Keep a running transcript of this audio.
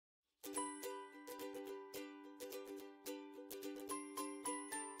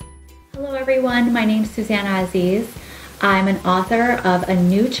Hello everyone, my name is Susannah Aziz. I'm an author of a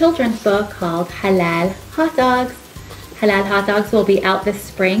new children's book called Halal Hot Dogs. Halal Hot Dogs will be out this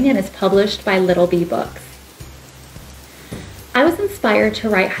spring and is published by Little Bee Books. I was inspired to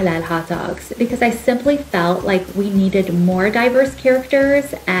write Halal Hot Dogs because I simply felt like we needed more diverse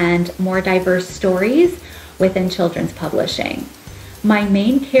characters and more diverse stories within children's publishing. My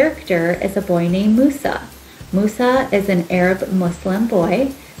main character is a boy named Musa. Musa is an Arab Muslim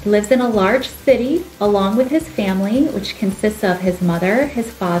boy. He lives in a large city along with his family, which consists of his mother,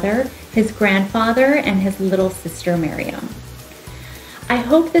 his father, his grandfather, and his little sister Miriam. I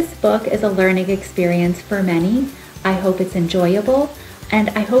hope this book is a learning experience for many. I hope it's enjoyable,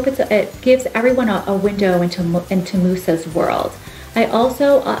 and I hope it gives everyone a window into Musa's world. I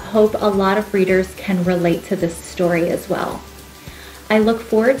also hope a lot of readers can relate to this story as well. I look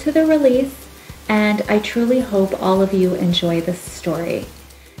forward to the release, and I truly hope all of you enjoy this story.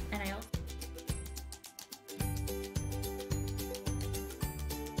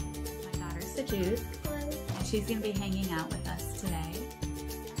 My daughter's Aziz, and she's going to be hanging out with us today.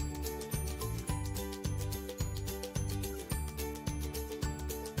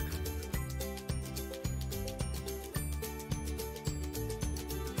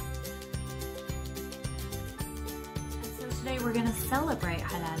 Today we're going to celebrate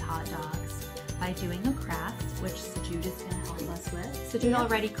Halal Hot Dogs by doing a craft, which Sajud is going to help us with. Sajud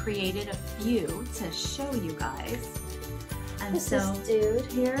already created a few to show you guys. And this so is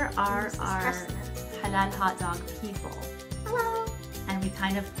Dude. Here are our Halal Hot Dog people. Hello! And we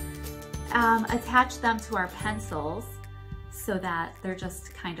kind of attach them to our pencils so that they're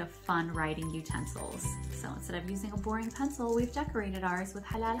just kind of fun writing utensils. So instead of using a boring pencil, we've decorated ours with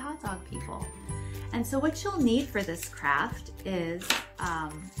Halal Hot Dog people. And so what you'll need for this craft is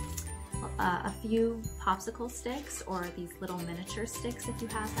a few popsicle sticks, or these little miniature sticks if you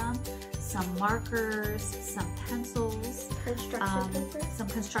have them, some markers, some pencils, some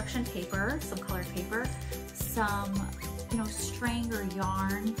construction paper, some colored paper, some string or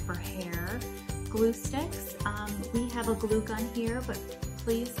yarn for hair, glue sticks. We have a glue gun here, but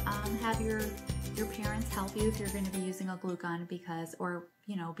please have your parents help you if you're going to be using a glue gun, because, or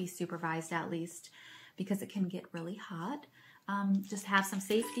be supervised at least, because it can get really hot. Just have some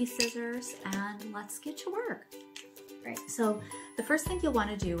safety scissors, and let's get to work. Right, so the first thing you'll want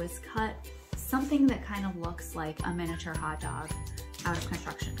to do is cut something that kind of looks like a miniature hot dog out of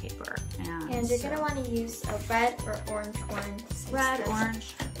construction paper. And you're going to want to use a red or orange one. Red,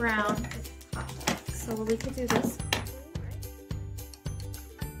 orange, brown. So we could do this.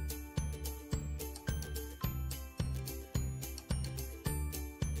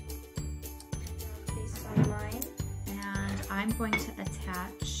 I'm going to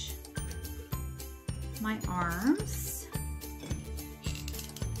attach my arms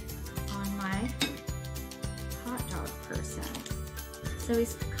on my hot dog person. So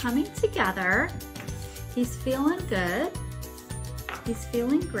he's coming together. He's feeling good. He's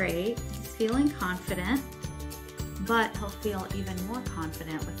feeling great. He's feeling confident, but he'll feel even more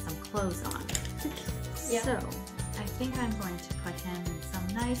confident with some clothes on. Yep. So I think I'm going to put him in some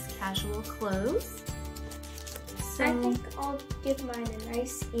nice casual clothes. So, I think I'll give mine a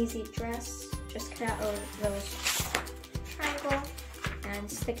nice easy dress. Just cut out a little triangle and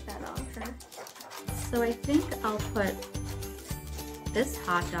stick that on her. So I think I'll put this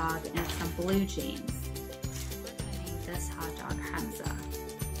hot dog in some blue jeans. I named this hot dog Hamza.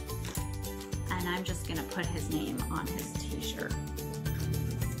 And I'm just gonna put his name on his t-shirt.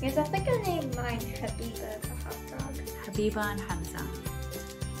 Yes, I think I named mine Habiba, the hot dog. Habiba and Hamza.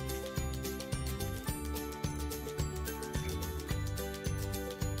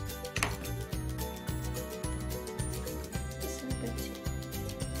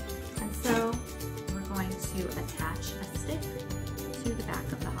 So we're going to attach a stick to the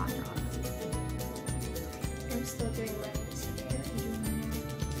back of the hot dog. I'm still doing mine here.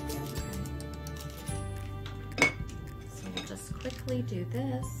 So we'll just quickly do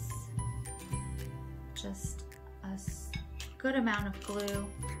this. Just a good amount of glue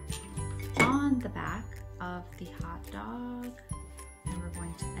on the back of the hot dog. And we're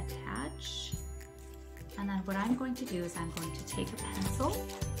going to attach. And then what I'm going to do is I'm going to take a pencil,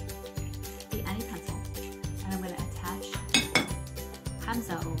 any pencil, and I'm going to attach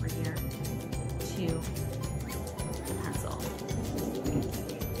Hamza over here to the pencil.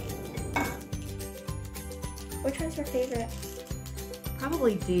 Which one's your favorite?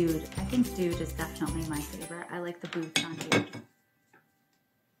 Probably Dude. I think Dude is definitely my favorite. I like the boots on Dude.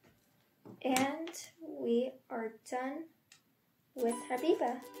 And we are done with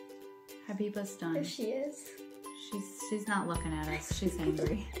Habiba. Habiba's done. There she is. She's not looking at us. She's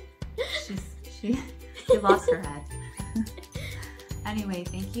angry. She lost her head. Anyway,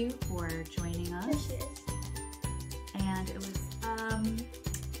 thank you for joining us. Yes, she is. And it was,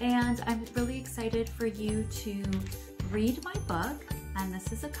 and I'm really excited for you to read my book. And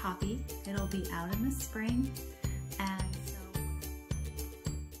this is a copy. It'll be out in the spring. And